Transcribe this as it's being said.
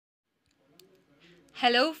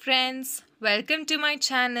Hello friends, welcome to my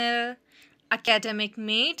channel Academic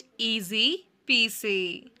Made Easy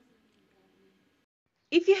PC.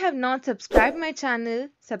 If you have not subscribed my channel,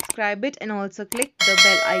 subscribe it and also click the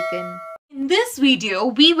bell icon. In this video,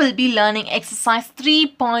 we will be learning exercise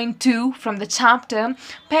 3.2 from the chapter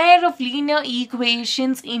Pair of Linear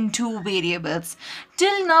Equations in Two Variables.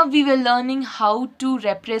 Till now, we were learning how to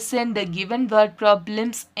represent the given word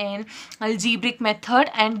problems in algebraic method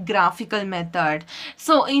and graphical method.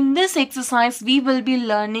 So, in this exercise, we will be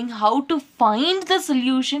learning how to find the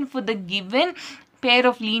solution for the given pair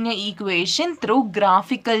of linear equation through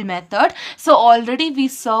graphical method. So already we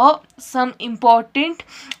saw some important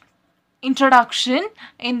introduction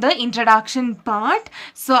in the introduction part,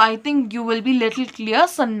 so I think you will be little clear.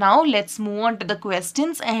 So now let's move on to the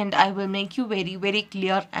questions and I will make you very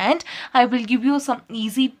clear and I will give you some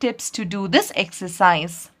easy tips to do this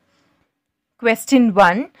exercise. Question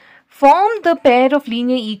 1. Form the pair of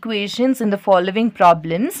linear equations in the following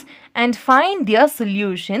problems and find their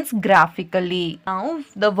solutions graphically. Now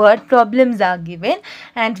the word problems are given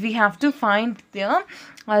and we have to find their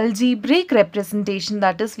algebraic representation,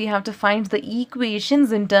 that is we have to find the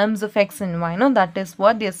equations in terms of x and y. No, that is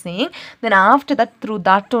what they are saying. Then after that, through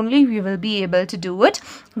that only we will be able to do it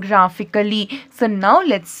graphically. So now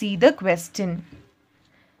let's see the question.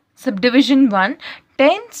 Subdivision 1.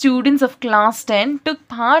 10 students of class 10 took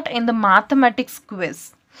part in the mathematics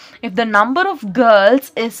quiz. If the number of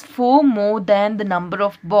girls is 4 more than the number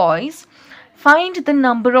of boys, find the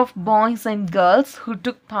number of boys and girls who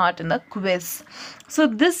took part in the quiz. So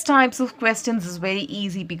this types of questions is very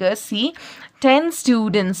easy because see 10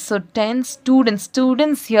 students. So 10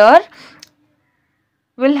 students here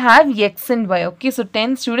will have x and y. Okay, so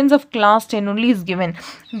 10 students of class 10 only is given.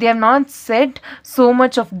 They have not said so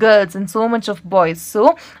much of girls and so much of boys.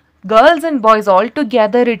 So girls and boys all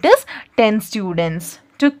together it is 10 students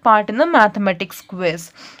took part in the mathematics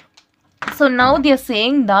quiz. So now they are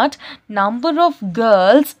saying that number of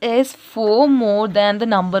girls is 4 more than the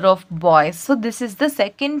number of boys. So this is the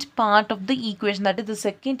second part of the equation, that is the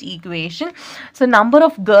second equation. So number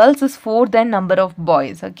of girls is 4 than number of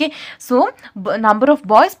boys. Okay, so number of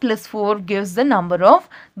boys plus 4 gives the number of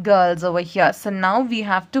girls over here. So now we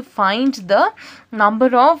have to find the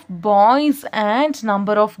number of boys and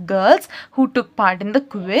number of girls who took part in the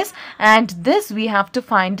quiz, and this we have to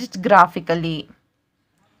find it graphically.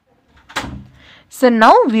 So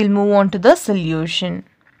now we'll move on to the solution.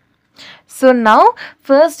 So now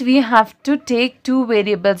first we have to take two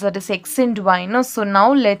variables, that is x and y. No? So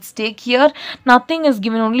now let's take here nothing is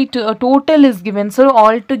given, only a total is given. So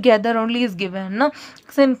all together only is given. No?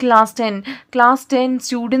 So in class 10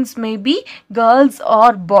 students may be girls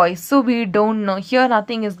or boys. So we don't know. Here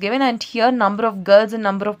nothing is given and here number of girls and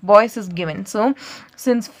number of boys is given. So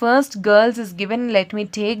since first girls is given, let me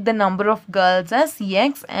take the number of girls as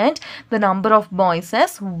x and the number of boys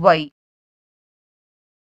as y.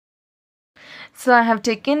 So I have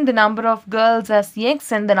taken the number of girls as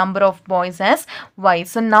x and the number of boys as y.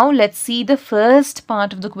 So now let's see the first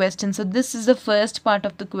part of the question. So this is the first part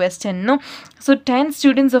of the question. No? So 10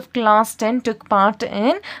 students of class 10 took part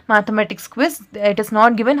in mathematics quiz. It is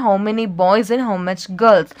not given how many boys and how much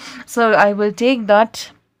girls. So I will take that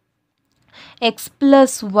x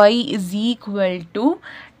plus y is equal to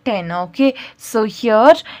 10. Okay, so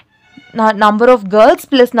here number of girls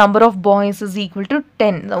plus number of boys is equal to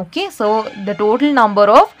 10. Okay, so the total number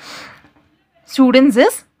of students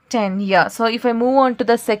is 10 here. So if I move on to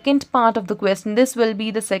the second part of the question, this will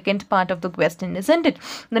be the second part of the question, isn't it?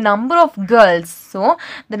 The number of girls. So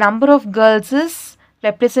the number of girls is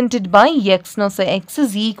represented by x. No, so x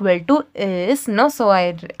is equal to is. No, so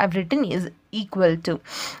I've written is equal to.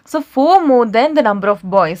 So 4 more than the number of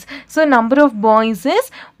boys. So number of boys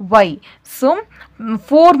is y. So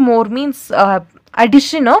 4 more means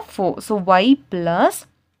addition of 4. So y plus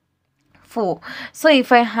 4. So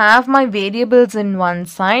if I have my variables in one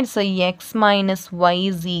side, so x minus y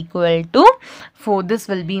is equal to 4. This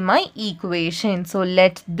will be my equation. So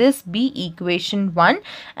let this be equation 1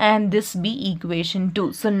 and this be equation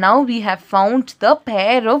 2. So now we have found the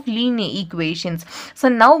pair of linear equations. So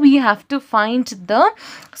now we have to find the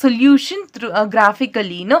solution through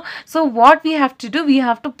graphically. No? So what we have to do, we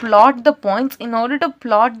have to plot the points. In order to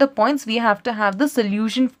plot the points, we have to have the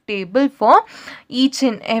solution table for each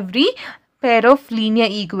and every pair of linear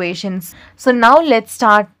equations. So now let's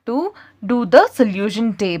start to do the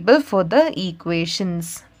solution table for the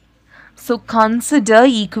equations. So consider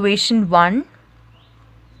equation 1,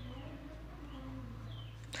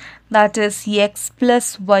 that is x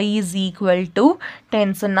plus y is equal to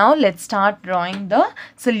 10. So now let's start drawing the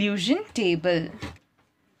solution table.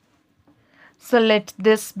 So let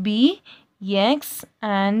this be x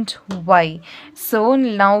and y. So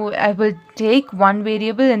now I will take one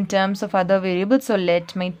variable in terms of other variables. So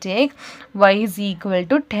let me take y is equal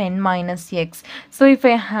to 10 minus x. So if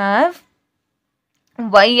I have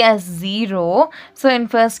y as 0, so in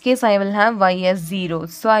first case I will have y as 0.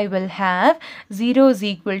 So I will have 0 is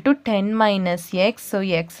equal to 10 minus x. So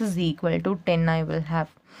x is equal to 10 I will have.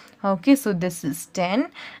 Okay, so this is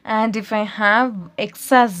 10, and if I have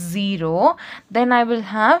x as 0, then I will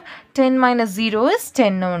have 10 minus 0 is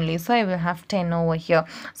 10 only. So I will have 10 over here.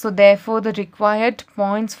 So therefore the required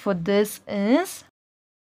points for this is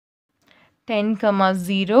 10 comma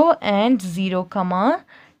 0 and 0 comma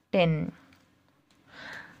 10.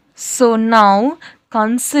 So now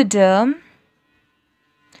consider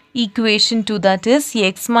equation 2, that is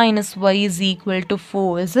x minus y is equal to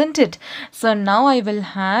 4, isn't it? So now I will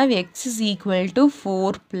have x is equal to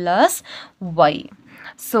 4 plus y.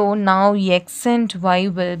 So now x and y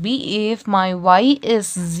will be, if my y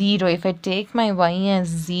is 0, if I take my y as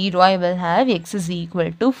 0, I will have x is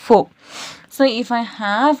equal to 4. So if I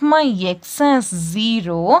have my x as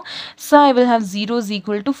 0, so I will have 0 is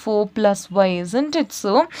equal to 4 plus y, isn't it?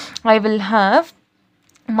 So I will have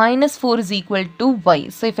minus 4 is equal to y.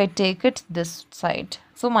 So if I take it this side,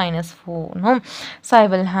 so minus 4, no? So I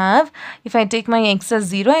will have, if I take my x as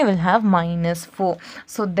 0, I will have minus 4.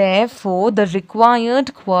 So therefore the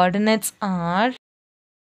required coordinates are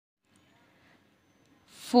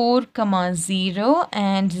 4 comma 0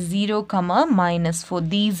 and 0 comma minus 4.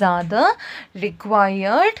 These are the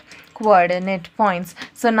required coordinate points.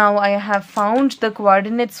 So now I have found the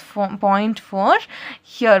coordinates point for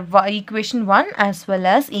here equation 1 as well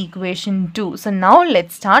as equation 2. So now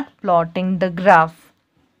let's start plotting the graph.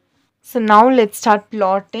 So now let's start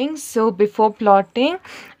plotting. So before plotting,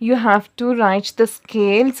 you have to write the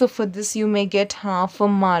scale. So for this you may get half a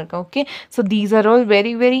mark. Okay. So these are all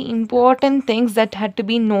very, very important things that had to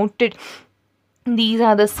be noted. These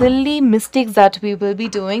are the silly mistakes that we will be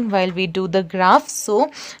doing while we do the graph. So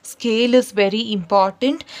scale is very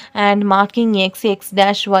important, and marking x, x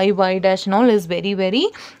dash, y dash and all is very, very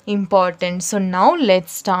important. So now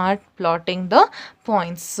let's start plotting the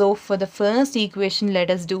points. So for the first equation, let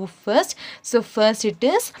us do first. So first it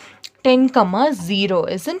is 10 comma 0,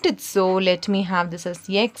 isn't it? So let me have this as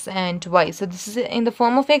x and y. So this is in the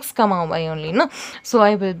form of x comma y only, no? So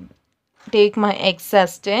I will take my x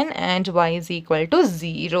as 10 and y is equal to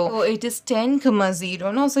 0. So it is 10 comma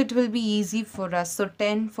 0, no? So it will be easy for us. So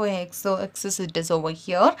 10 for x, so x it is over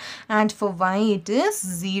here, and for y it is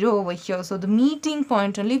 0 over here. So the meeting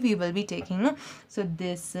point only we will be taking, no? So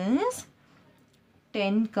this is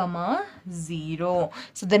 10 comma 0.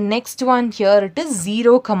 So the next one here, it is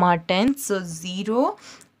 0 comma 10. So 0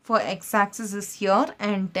 for x-axis is here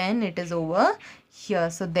and 10 it is over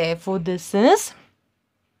here. So therefore this is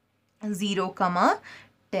 0 comma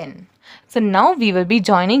 10. So now we will be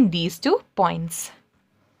joining these two points.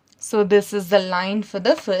 So this is the line for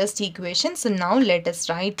the first equation. So now let us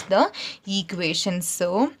write the equation.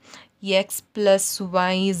 So x plus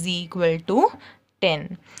y is equal to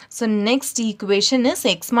 10. So next equation is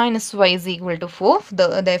x minus y is equal to 4.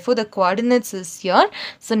 Therefore the coordinates is here.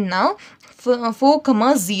 So now 4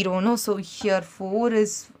 comma 0, no? So here 4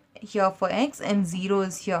 is here for x and 0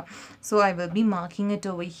 is here. So I will be marking it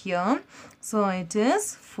over here. So it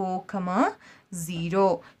is 4 comma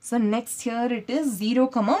 0. So next here it is 0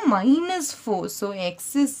 comma minus 4. So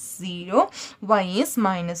x is 0, y is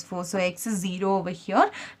minus 4. So x is 0 over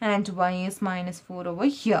here and y is minus 4 over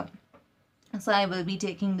here. So I will be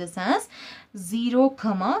taking this as 0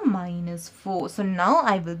 comma minus 4. So now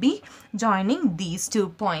I will be joining these 2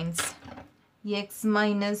 points. X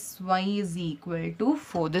minus y is equal to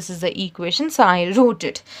 4. This is the equation, so I wrote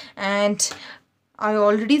it. And I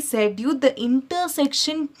already said you the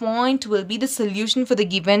intersection point will be the solution for the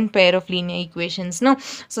given pair of linear equations. No,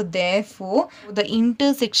 so therefore the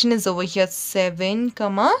intersection is over here 7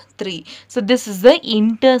 comma 3. So this is the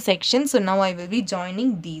intersection. So now I will be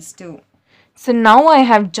joining these two. So now I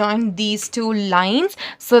have joined these two lines.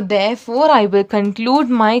 So therefore I will conclude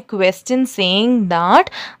my question saying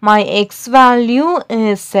that my x value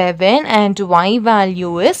is 7 and y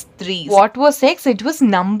value is 3. What was x? It was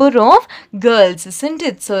number of girls, isn't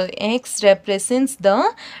it? So x represents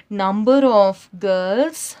the number of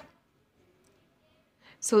girls.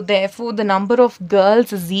 So therefore the number of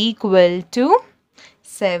girls is equal to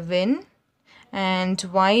 7 and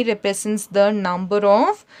y represents the number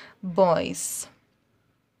of boys.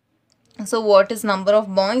 So what is number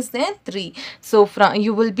of boys there? 3. So from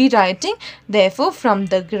you will be writing, therefore from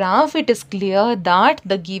the graph it is clear that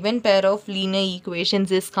the given pair of linear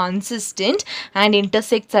equations is consistent and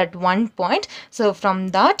intersects at one point. So from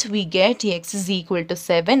that we get x is equal to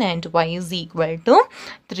 7 and y is equal to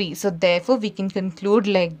 3. So therefore we can conclude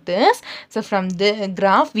like this. So from the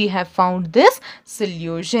graph we have found this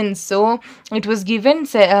solution. So it was given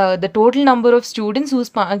the total number of students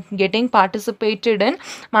who's getting participated in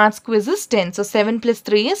maths quiz is 10. So 7 plus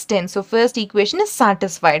 3 is 10. So first equation is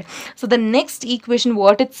satisfied. So the next equation,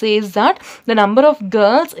 what it says that the number of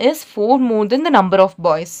girls is 4 more than the number of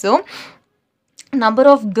boys. So number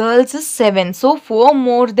of girls is 7. So 4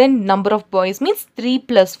 more than number of boys means 3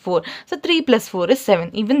 plus 4. So 3 plus 4 is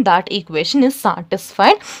 7. Even that equation is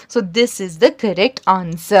satisfied. So this is the correct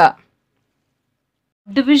answer.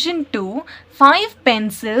 Division 2, 5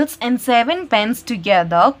 pencils and 7 pens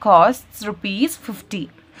together costs rupees 50.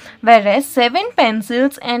 Whereas 7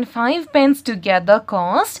 pencils and 5 pens together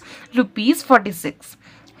cost rupees 46.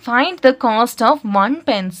 Find the cost of one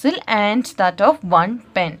pencil and that of one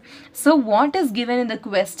pen. So what is given in the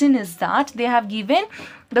question is that they have given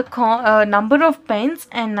the number of pens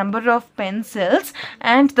and number of pencils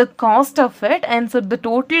and the cost of it, and so the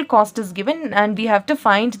total cost is given and we have to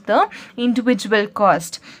find the individual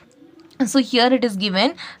cost. So here it is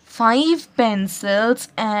given 5 pencils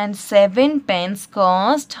and 7 pens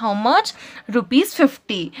cost how much? Rupees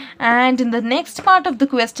 50. And in the next part of the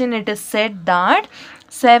question it is said that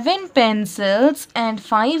 7 pencils and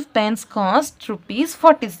 5 pens cost rupees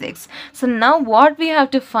 46. So now what we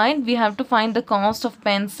have to find? We have to find the cost of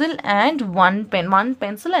pencil and one pen. One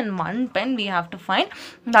pencil and one pen we have to find.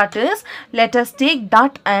 That is, let us take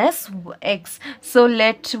that as x. So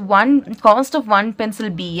let one cost of one pencil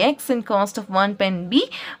be x and cost of one pen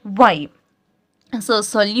be y. So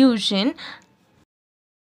solution.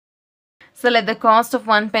 So let the cost of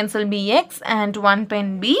one pencil be x and one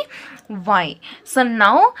pen be y. So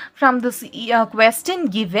now from this question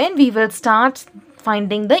given, we will start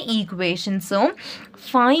finding the equation. So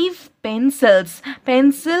 5 pencils.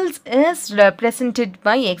 Pencils is represented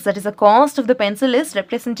by x. That is, the cost of the pencil is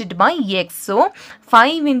represented by x. So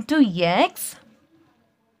 5 into x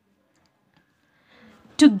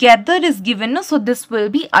together is given. So this will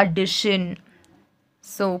be addition.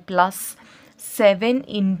 So plus 7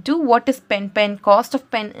 into what is pen cost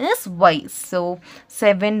of pen is y. So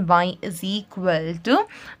 7y is equal to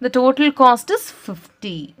the total cost is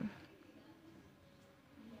 50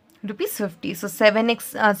 rupees 50. So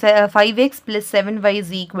 5x plus 7y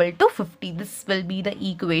is equal to 50. This will be the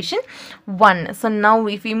equation 1. So now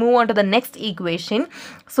if we move on to the next equation,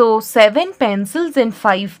 so 7 pencils and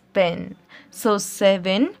 5 pen. So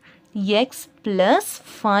 7x plus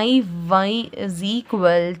 5y is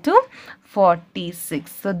equal to 46.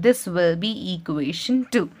 So this will be equation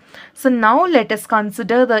 2. So now let us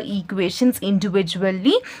consider the equations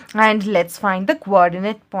individually and let's find the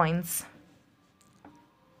coordinate points.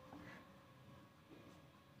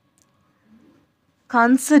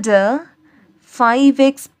 Consider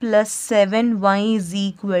 5x plus 7y is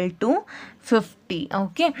equal to 50.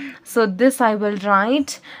 Okay, so this I will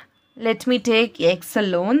write. Let me take x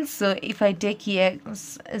alone. So if I take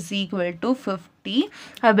x is equal to 50,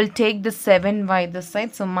 I will take the 7y this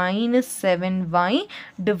side. So minus 7y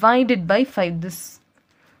divided by 5, this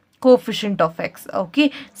coefficient of x.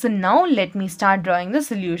 Okay, so now let me start drawing the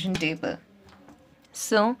solution table.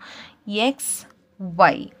 So x,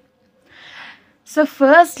 y. So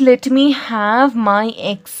first let me have my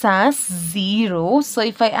x as 0. So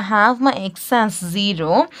if I have my x as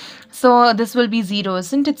 0, so this will be 0,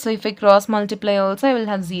 isn't it? So if I cross multiply also, I will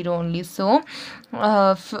have 0 only. So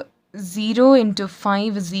 0 into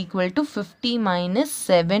 5 is equal to 50 minus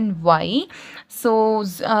 7y. So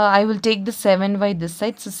I will take the 7y this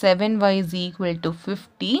side. So 7y is equal to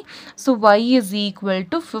 50. So y is equal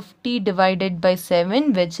to 50 divided by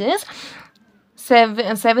 7, which is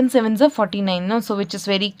 7 sevens are 49, no? So which is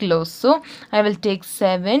very close. So I will take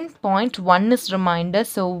 7.1 is reminder.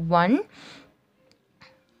 So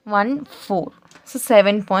 114. So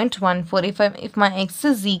 7.14. If my x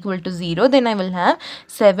is equal to 0, then I will have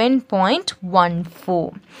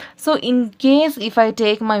 7.14. So in case if I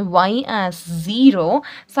take my y as 0,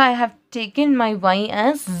 so I have taken my y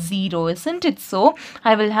as 0, isn't it? So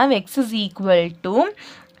I will have x is equal to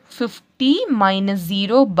 50 minus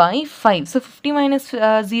 0 by 5. So 50 minus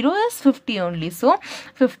 0 is 50 only. So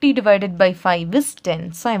 50 divided by 5 is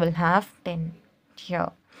 10. So I will have 10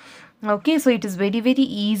 here. Okay, so it is very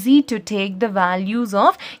easy to take the values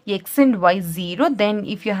of x and y 0. Then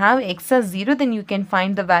if you have x as 0, then you can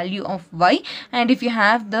find the value of y. And if you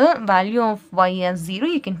have the value of y as 0,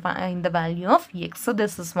 you can find the value of x. So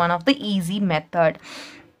this is one of the easy method.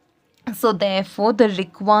 So therefore the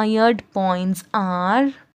required points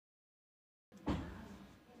are,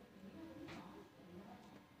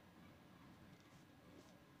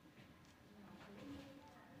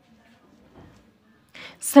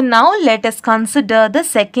 so now let us consider the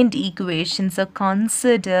second equation. So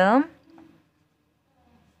consider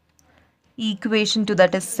equation 2,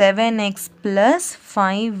 that is 7x plus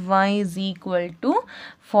 5y is equal to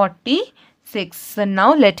 46. So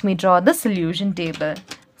now let me draw the solution table.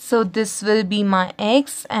 So this will be my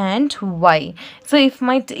x and y. So if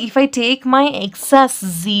I take my x as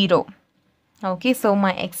 0, okay, so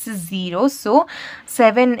my x is 0, so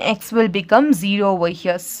 7x will become 0 over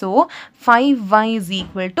here. So 5y is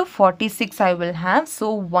equal to 46 I will have.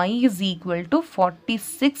 So y is equal to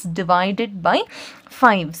 46 divided by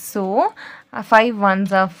 5. So 5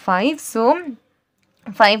 ones are 5. So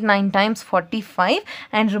 5 9 times 45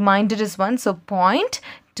 and remainder is 1. So 0.2.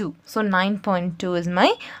 So 9.2 is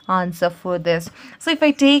my answer for this. So if I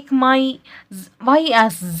take my y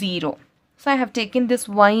as 0. So I have taken this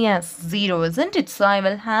y as 0, isn't it? So I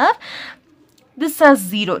will have this as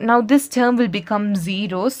 0. Now this term will become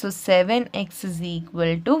 0. So 7x is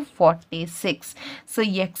equal to 46. So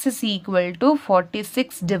x is equal to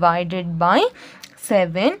 46 divided by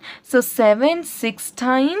 7. So 7 6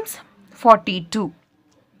 times 42.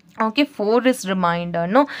 Okay, 4 is remainder,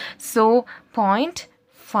 no? So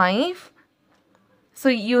 0.5. So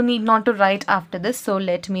you need not to write after this. So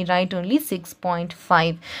let me write only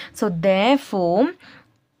 6.5. So therefore,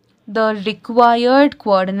 the required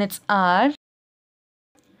coordinates are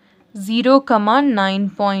 0,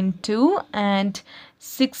 9.2 and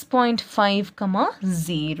 6.5,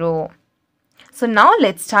 0. So now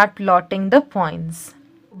let's start plotting the points.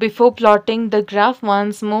 Before plotting the graph,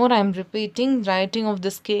 once more I am repeating, writing of the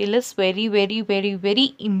scale is very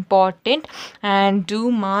important, and do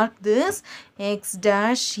mark this x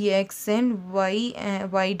dash, x and y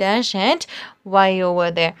dash and y over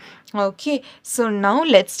there. Okay, so now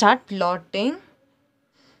let's start plotting.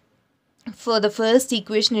 For the first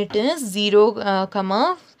equation it is 0,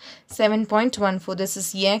 7.14. This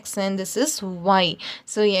is x and this is y.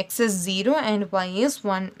 So x is 0 and y is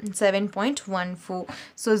 7.14.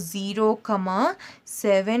 So 0,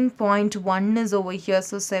 7.1 is over here.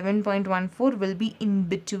 So 7.14 will be in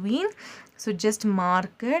between. So just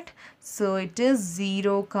mark it. So it is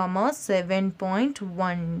 0,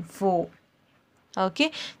 7.14.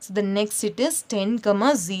 Okay, so the next it is 10,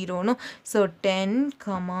 0, no? So 10,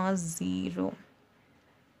 0.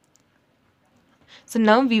 So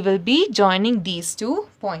now we will be joining these two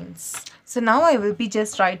points. So now I will be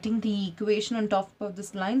just writing the equation on top of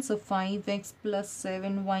this line. So 5x plus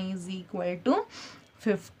 7y is equal to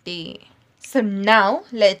 50. So now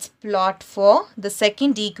let's plot for the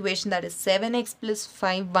second equation, that is 7x plus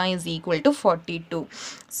 5y is equal to 42.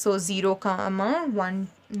 So 0, 1,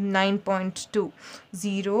 9.2,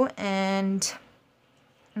 0 and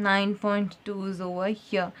 9.2 is over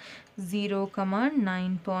here. 0,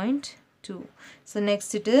 9.2. So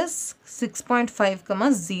next it is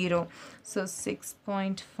 6.5, 0. So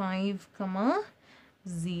 6.5,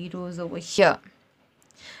 0 is over here.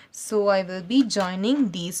 So I will be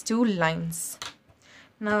joining these two lines.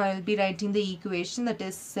 Now I will be writing the equation, that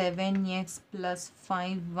is 7x plus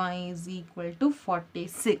 5y is equal to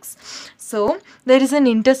 46. So there is an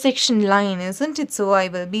intersection line, isn't it? So I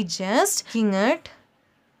will be just looking at.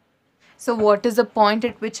 So what is the point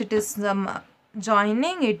at which it is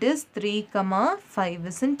joining? It is 3, 5,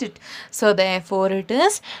 isn't it? So therefore it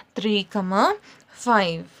is 3,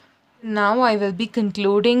 5. Now I will be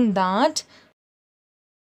concluding that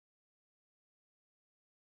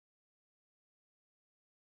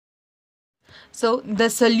so the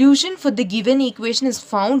solution for the given equation is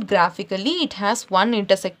found graphically. It has one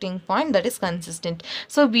intersecting point that is consistent.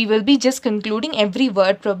 So we will be just concluding every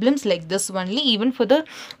word problems like this only. Even for the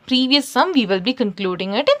previous sum, we will be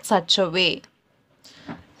concluding it in such a way.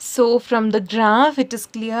 So from the graph, it is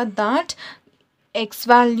clear that x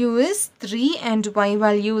value is 3 and y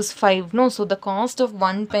value is 5. No, so the cost of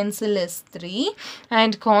one pencil is 3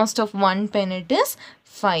 and cost of one pen it is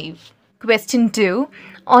 5. Question 2.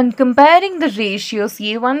 On comparing the ratios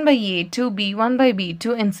A1 by A2, B1 by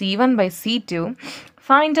B2 and C1 by C2,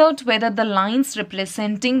 find out whether the lines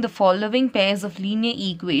representing the following pairs of linear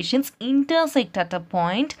equations intersect at a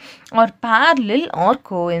point or parallel or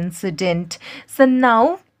coincident. So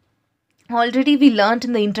now already we learnt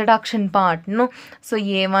in the introduction part, no? So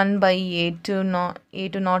a1 by a2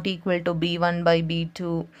 not equal to b1 by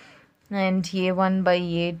b2, and a1 by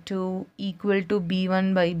a2 equal to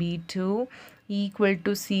b1 by b2 equal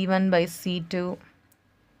to c1 by c2,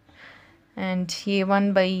 and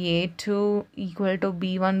a1 by a2 equal to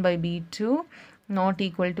b1 by b2 not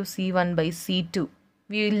equal to c1 by c2.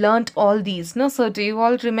 We learnt all these, no? So do you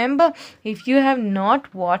all remember? If you have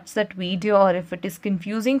not watched that video, or if it is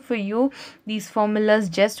confusing for you these formulas,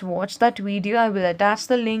 just watch that video. I will attach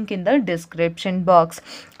the link in the description box.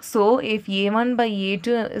 So if a1 by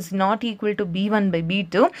a2 is not equal to b1 by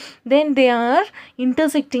b2, then they are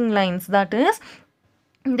intersecting lines, that is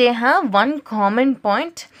they have one common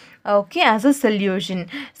point, okay, as a solution.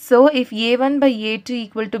 So if a1 by a2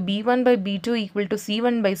 equal to b1 by b2 equal to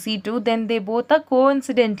c1 by c2, then they both are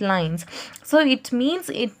coincident lines. So it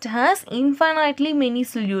means it has infinitely many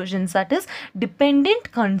solutions, that is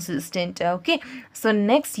dependent consistent, okay. So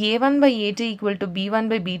next, a1 by a2 equal to b1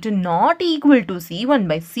 by b2 not equal to c1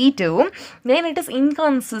 by c2, then it is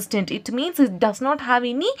inconsistent. It means it does not have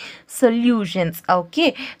any solutions,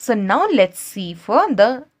 okay. So now let's see for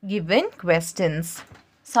the given questions.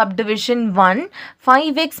 Subdivision 1,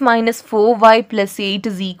 5x minus 4y plus 8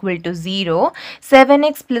 is equal to 0.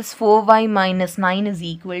 7x plus 4y minus 9 is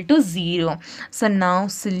equal to 0. So now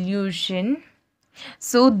solution.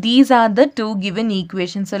 So these are the two given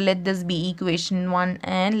equations. So let this be equation 1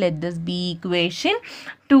 and let this be equation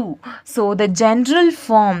 2. So the general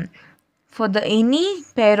form for the any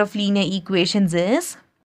pair of linear equations is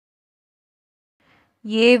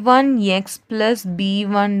a1x plus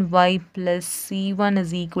b1y plus c1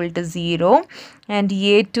 is equal to 0, and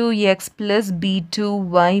a2x plus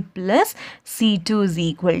b2y plus c2 is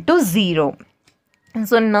equal to 0.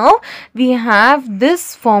 So now we have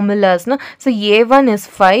this formulas, no? So a1 is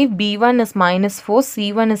 5, b1 is minus 4,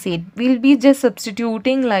 c1 is 8. We'll be just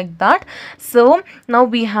substituting like that. So now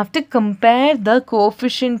we have to compare the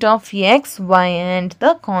coefficient of x, y and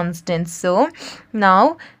the constant. So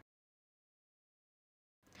now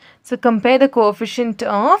compare the coefficient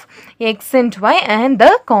of x and y and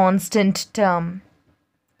the constant term.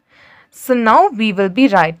 So now we will be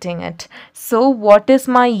writing it. So what is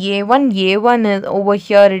my a1? a1 is over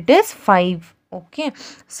here, it is 5. Okay.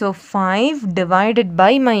 So 5 divided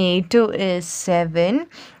by my a2 is 7.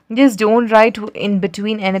 Just don't write in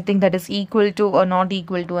between anything that is equal to or not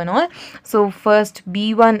equal to and all. So first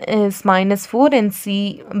b1 is minus 4 and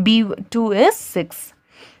b2 is 6.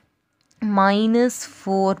 Minus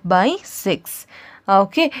 4 by 6.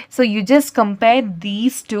 Okay, so you just compare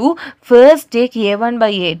these two. First take a1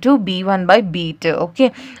 by a2, b1 by b2.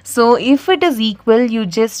 Okay, so if it is equal, you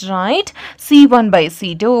just write c1 by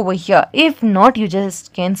c2 over here. If not, you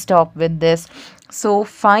just can stop with this. So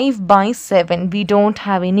 5 by 7, we don't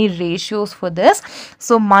have any ratios for this.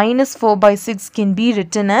 So minus 4 by 6 can be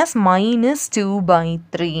written as minus 2 by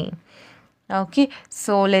 3. Okay,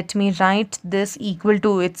 so let me write this equal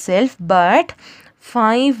to itself, but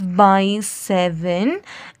 5 by 7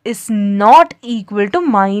 is not equal to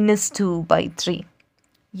minus 2 by 3.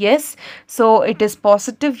 Yes, so it is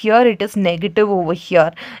positive here, it is negative over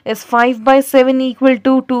here. Is 5 by 7 equal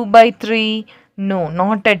to 2 by 3? No,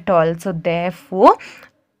 not at all. So therefore,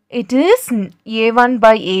 it is a1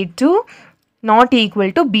 by a2 not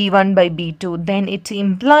equal to b1 by b2. Then it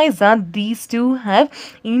implies that these two have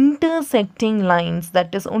intersecting lines.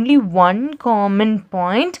 That is only one common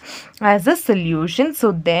point as a solution.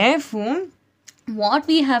 So therefore, what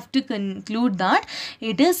we have to conclude that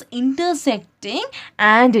it is intersecting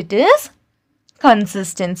and it is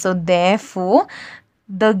consistent. So therefore,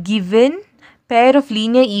 the given pair of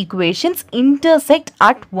linear equations intersect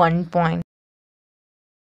at one point.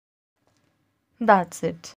 That's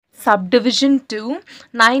it. Subdivision 2,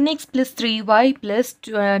 9x plus 3y plus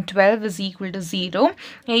 12 is equal to 0.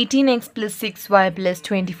 18x plus 6y plus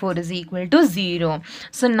 24 is equal to 0.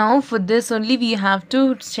 So now for this only we have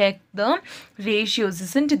to check the ratios,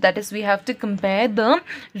 isn't it? That is, we have to compare the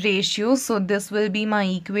ratios. So this will be my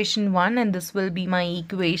equation 1 and this will be my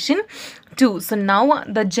equation 2. So now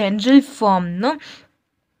the general form, no?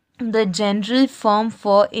 The general form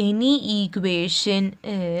for any equation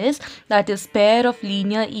is, that is pair of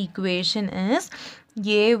linear equation is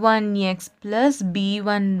a1x plus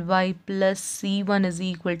b1y plus c1 is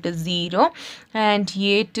equal to 0 and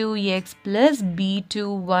a2x plus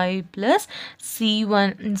b2y plus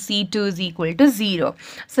c2 is equal to 0.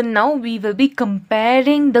 So now we will be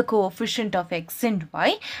comparing the coefficient of x and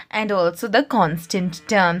y and also the constant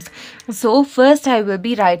terms. So first I will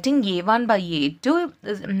be writing a1 by a2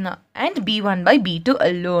 and b1 by b2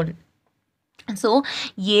 alone. So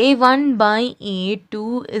A1 by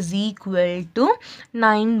A2 is equal to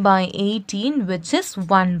 9 by 18, which is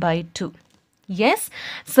 1 by 2. Yes.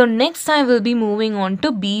 So next I will be moving on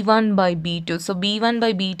to B1 by B2. So B1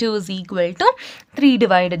 by B2 is equal to 3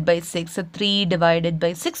 divided by 6. So 3 divided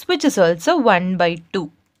by 6, which is also 1 by 2.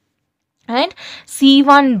 And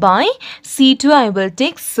C1 by C2 I will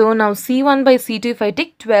take. So now C1 by C2, if I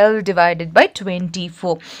take 12 divided by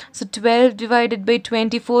 24. So 12 divided by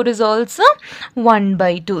 24 is also 1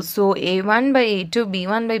 by 2. So A1 by A2,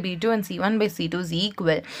 B1 by B2 and C1 by C2 is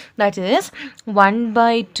equal. That is 1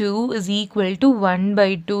 by 2 is equal to 1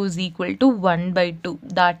 by 2 is equal to 1 by 2.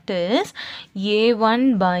 That is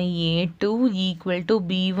A1 by A2 equal to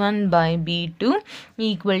B1 by B2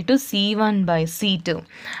 equal to C1 by C2.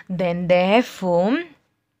 Then therefore,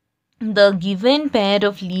 the given pair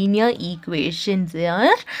of linear equations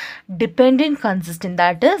are dependent consistent,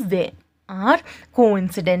 that is, they are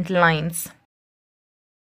coincident lines.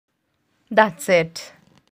 That's it.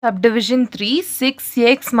 Subdivision 3,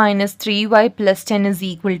 6x minus 3y plus 10 is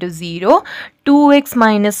equal to 0. 2x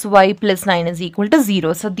minus y plus 9 is equal to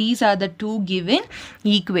 0. So these are the two given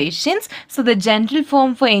equations. So the general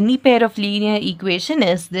form for any pair of linear equation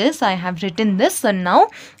is this. I have written this. So now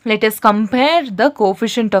let us compare the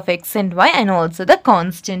coefficient of x and y and also the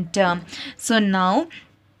constant term. So now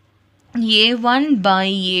A1 by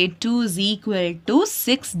A2 is equal to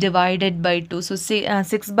 6 divided by 2. So say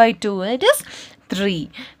 6 by 2, it is 3.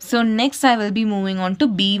 So next I will be moving on to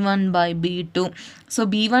B1 by B2. So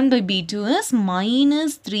B1 by B2 is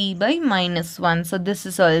minus 3 by minus 1. So this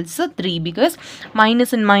is also 3 because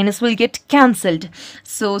minus and minus will get cancelled.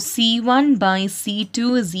 So C1 by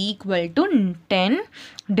C2 is equal to 10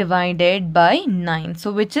 divided by 9.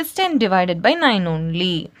 So which is 10 divided by 9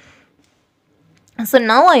 only. So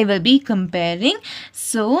now I will be comparing.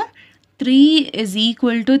 So 3 is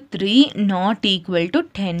equal to 3, not equal to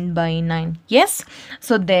 10 by 9. Yes.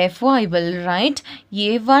 So therefore I will write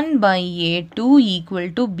A1 by A2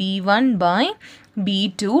 equal to B1 by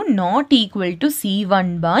B2 not equal to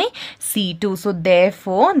C1 by C2. So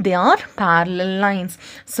therefore they are parallel lines.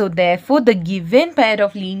 So therefore the given pair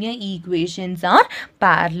of linear equations are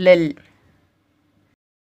parallel.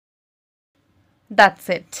 That's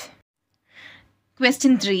it.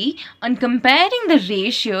 Question 3. On comparing the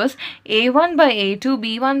ratios A1 by A2,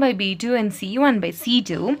 B1 by B2 and C1 by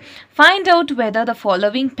C2, find out whether the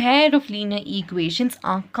following pair of linear equations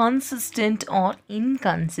are consistent or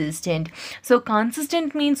inconsistent. So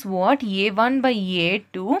consistent means what? A1 by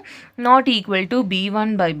A2 not equal to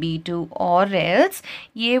B1 by B2, or else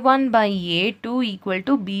A1 by A2 equal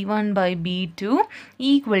to B1 by B2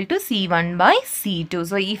 equal to C1 by C2.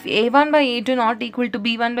 So if A1 by A2 not equal to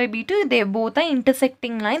B1 by B2, they both are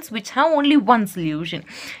intersecting lines which have only one solution.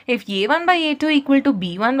 If A1 by A2 equal to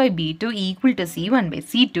B1 by B2 equal to C1 by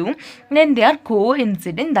C2, then they are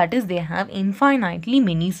coincident, that is, they have infinitely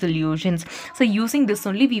many solutions. So using this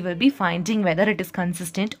only we will be finding whether it is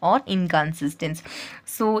consistent or inconsistent.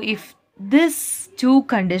 So if these two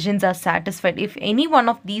conditions are satisfied, if any one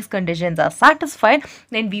of these conditions are satisfied,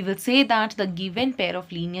 then we will say that the given pair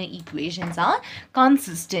of linear equations are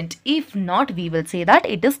consistent. If not, we will say that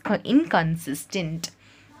it is inconsistent.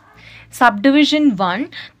 Subdivision 1,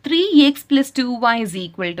 3x plus 2y is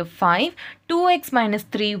equal to 5, 2x minus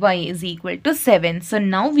 3y is equal to 7. So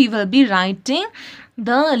now we will be writing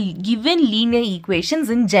the given linear equations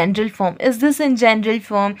in general form. Is this in general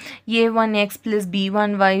form? A1x plus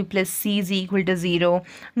b1y plus c is equal to 0?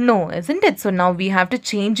 No, isn't it? So now we have to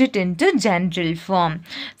change it into general form.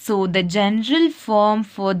 So the general form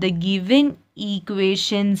for the given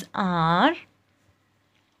equations are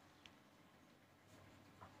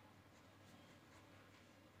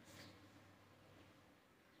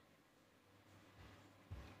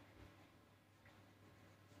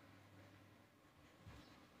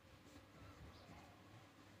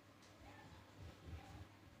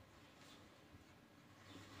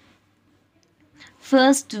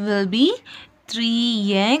first will be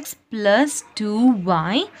 3x plus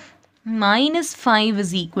 2y minus 5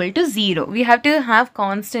 is equal to 0. We have to have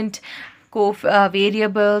constant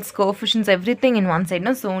variables, coefficients, everything in one side.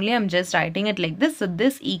 No? So only I'm just writing it like this. So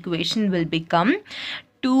this equation will become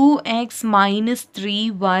 2x minus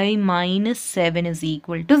 3y minus 7 is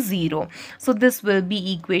equal to 0. So this will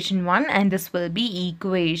be equation 1 and this will be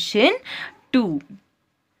equation 2.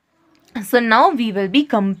 So now we will be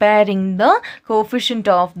comparing the coefficient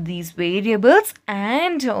of these variables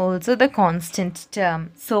and also the constant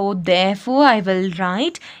term. So therefore I will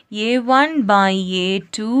write A1 by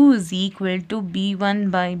A2 is equal to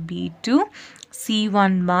B1 by B2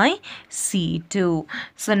 C1 by C2.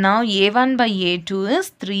 So now A1 by A2 is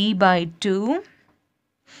 3 by 2.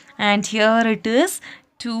 And here it is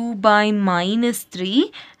 2 by minus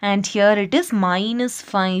 3, and here it is minus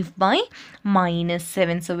 5 by minus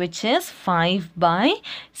 7. So which is 5 by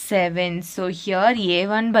 7. So here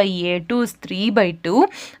A1 by A2 is 3 by 2,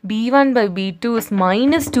 B1 by B2 is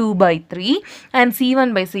minus 2 by 3, and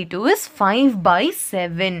C1 by C2 is 5 by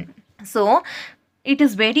 7. So it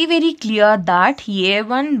is very clear that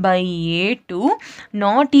A1 by A2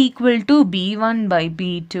 not equal to B1 by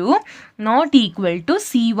B2 not equal to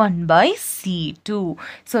C1 by C2.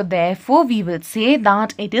 So therefore we will say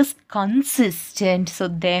that it is consistent. So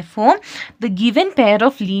therefore the given pair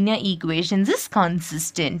of linear equations is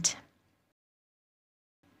consistent.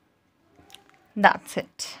 That's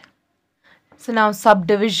it. So now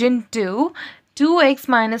subdivision 2. 2x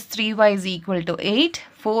minus 3y is equal to 8.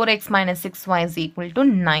 4x minus 6y is equal to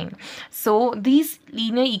 9. So these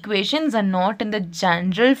linear equations are not in the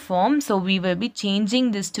general form. So we will be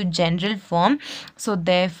changing this to general form. So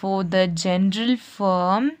therefore the general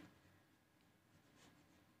form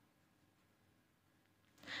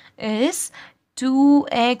is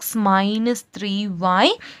 2x minus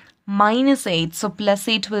 3y minus 8. So plus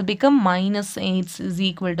 8 will become minus 8 is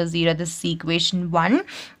equal to 0. This is equation 1.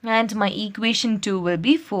 And my equation 2 will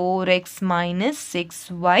be 4x minus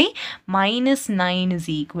 6y minus 9 is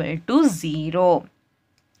equal to 0.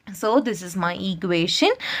 So this is my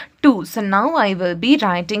equation 2. So now I will be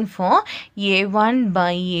writing for A1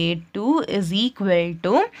 by A2 is equal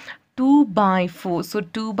to 2 by 4. So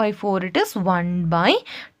 2 by 4 it is 1 by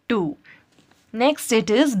 2. Next it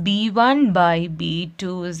is B1 by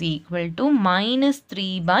B2 is equal to minus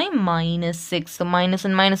 3 by minus 6. So minus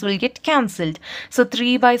and minus will get cancelled. So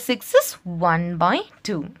 3 by 6 is 1 by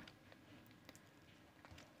 2.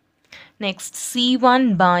 Next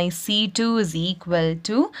C1 by C2 is equal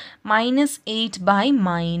to minus 8 by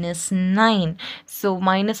minus 9. So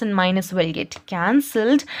minus and minus will get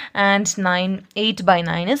cancelled, and 8 by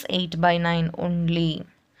 9 is 8 by 9 only.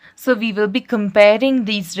 So we will be comparing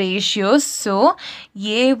these ratios. So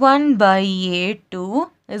A1 by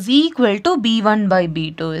A2 is equal to B1 by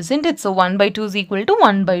B2, isn't it? So 1 by 2 is equal to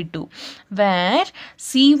 1 by 2. Where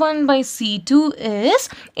C1 by C2 is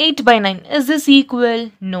 8 by 9. Is this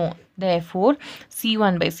equal? No. Therefore,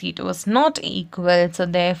 C1 by C2 is not equal. So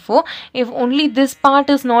therefore, if only this part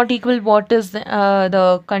is not equal, what is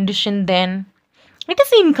the condition then? It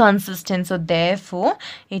is inconsistent. So therefore,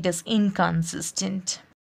 it is inconsistent.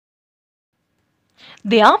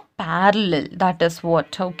 They are parallel. That is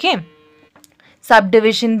what. Okay.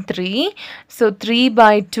 Subdivision 3. So 3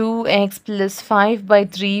 by 2x plus 5 by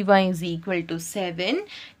 3y is equal to 7.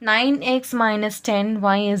 9x minus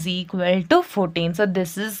 10y is equal to 14. So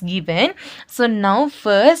this is given. So now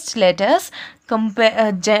first let us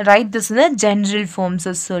compare, write this in a general form.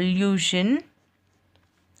 So solution,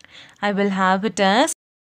 I will have it as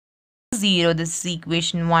 0. This is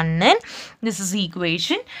equation 1 and this is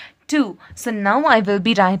equation 2. So now I will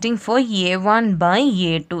be writing for A1 by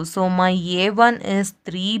A2. So my A1 is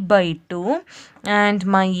 3 by 2 and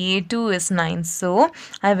my A2 is 9. So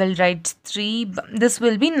I will write 3. This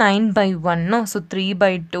will be 9 by 1. No? So 3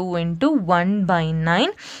 by 2 into 1 by 9.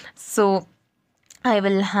 So I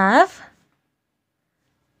will have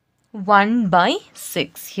 1 by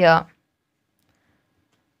 6 here.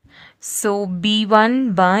 So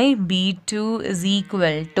B1 by B2 is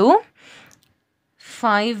equal to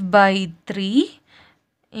 5 by 3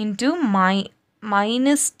 into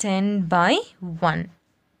minus 10 by 1.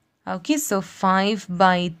 Okay, so 5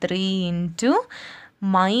 by 3 into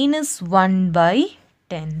minus 1 by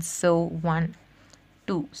 10. So 1,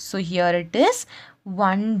 2. So here it is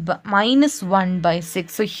minus 1 by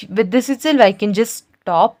 6. So with this itself I can just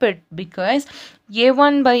stop it, because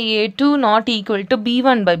A1 by A2 not equal to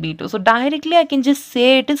B1 by B2. So directly I can just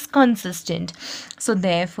say it is consistent. So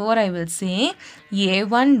therefore I will say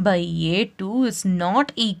A1 by A2 is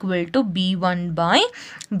not equal to B1 by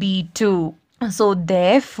B2. So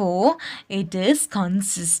therefore it is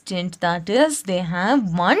consistent. That is, they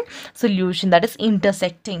have one solution, that is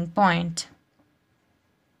intersecting point.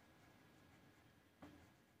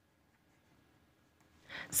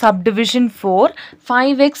 Subdivision 4.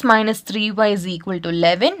 5x minus 3y is equal to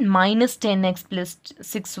 11. Minus 10x plus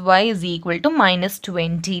 6y is equal to minus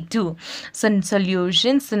 22. So in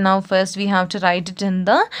solution, so now first we have to write it in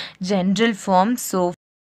the general form. So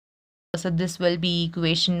this will be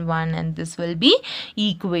equation 1 and this will be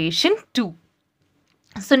equation 2.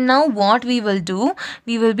 So now what we will do,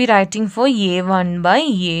 we will be writing for a1 by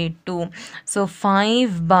a2. So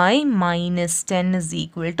 5 by minus 10 is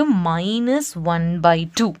equal to minus 1 by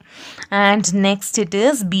 2. And next it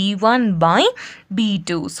is b1 by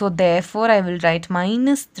b2. So therefore I will write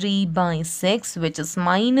minus 3 by 6, which is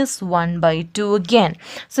minus 1 by 2 again.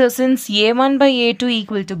 So since a1 by a2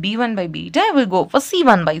 equal to b1 by b2, I will go for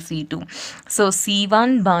c1 by c2. So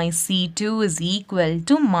c1 by c2 is equal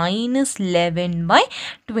to minus 11 by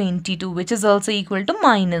 22, which is also equal to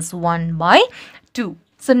minus 1 by 2.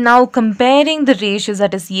 So now comparing the ratios,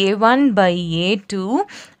 that is a1 by a2,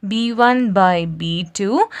 b1 by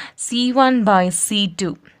b2, c1 by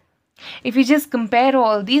c2. If you just compare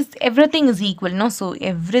all these, everything is equal, no? So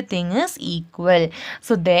everything is equal.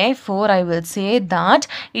 So therefore I will say that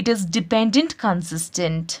it is dependent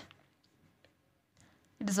consistent.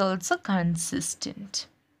 It is also consistent.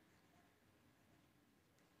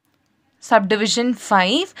 Subdivision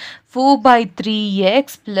 5, 4 by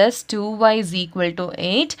 3x plus 2y is equal to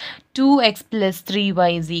 8, 2x plus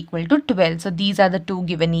 3y is equal to 12. So these are the two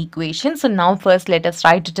given equations. So now first let us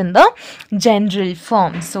write it in the general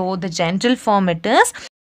form. So the general form it is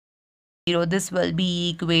 0. This will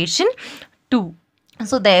be equation 2.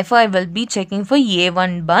 So therefore I will be checking for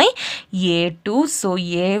a1 by a2. So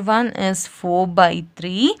a1 is 4 by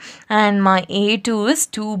 3 and my a2 is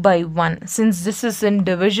 2 by 1. Since this is in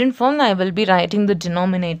division form, I will be writing the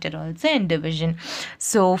denominator also in division.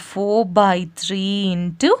 So 4 by 3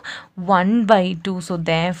 into 1 by 2. So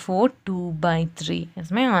therefore 2 by 3 is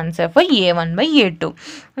my answer for a1 by a2.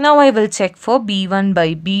 Now I will check for b1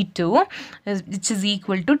 by b2, which is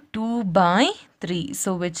equal to 2 by 3.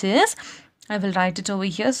 So which is, I will write it over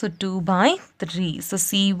here. So 2 by 3. So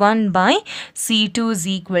C1 by C2 is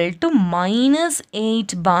equal to minus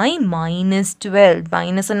 8 by minus 12.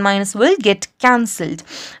 Minus and minus will get cancelled.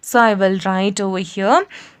 So I will write over here.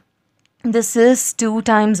 This is 2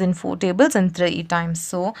 times in 4 tables and 3 times.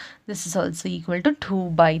 So this is also equal to 2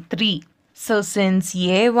 by 3. So since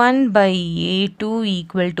a1 by a2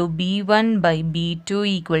 equal to b1 by b2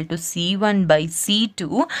 equal to c1 by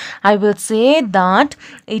c2, I will say that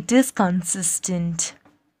it is consistent.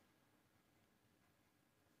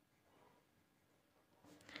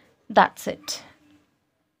 That's it.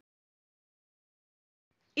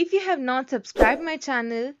 If you have not subscribed my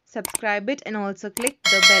channel, subscribe it and also click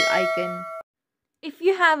the bell icon. If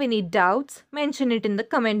you have any doubts, mention it in the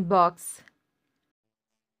comment box.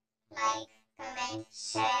 Like, comment,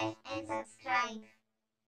 share and subscribe.